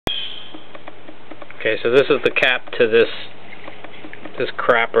Okay, so this is the cap to this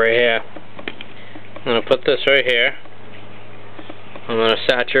crap right here. I'm going to put this right here. I'm going to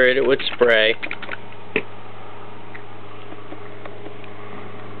saturate it with spray.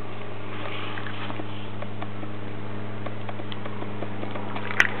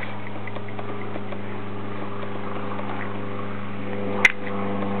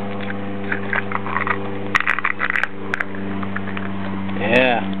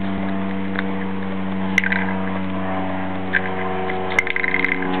 Yeah.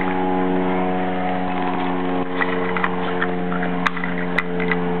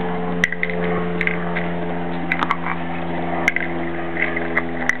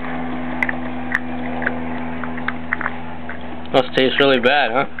 Must taste really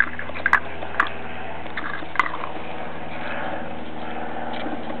bad, huh?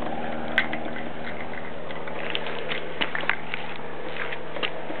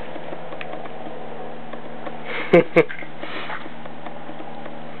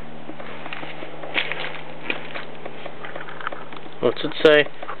 What's it say?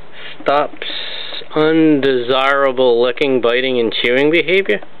 Stops undesirable licking, biting, and chewing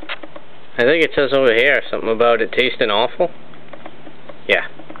behavior? I think it says over here something about it tasting awful. Yeah.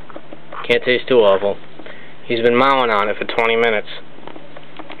 Can't taste too awful. He's been mowing on it for 20 minutes.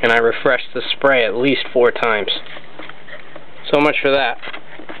 And I refreshed the spray at least 4 times. So much for that.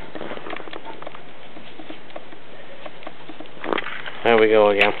 There we go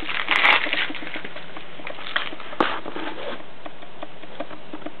again.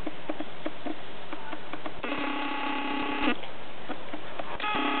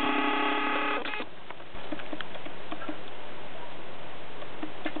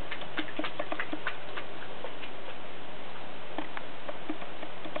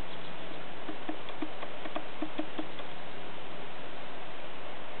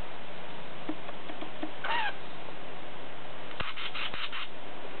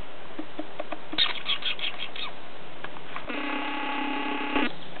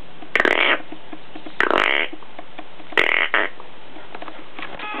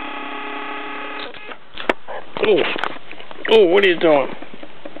 Oh, what are you doing?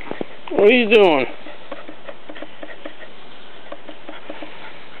 What are you doing?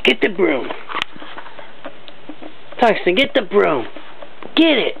 Get the broom. Tungsten, get the broom.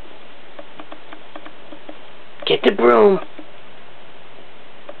 Get it. Get the broom.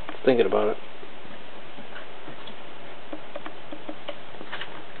 Thinking about it.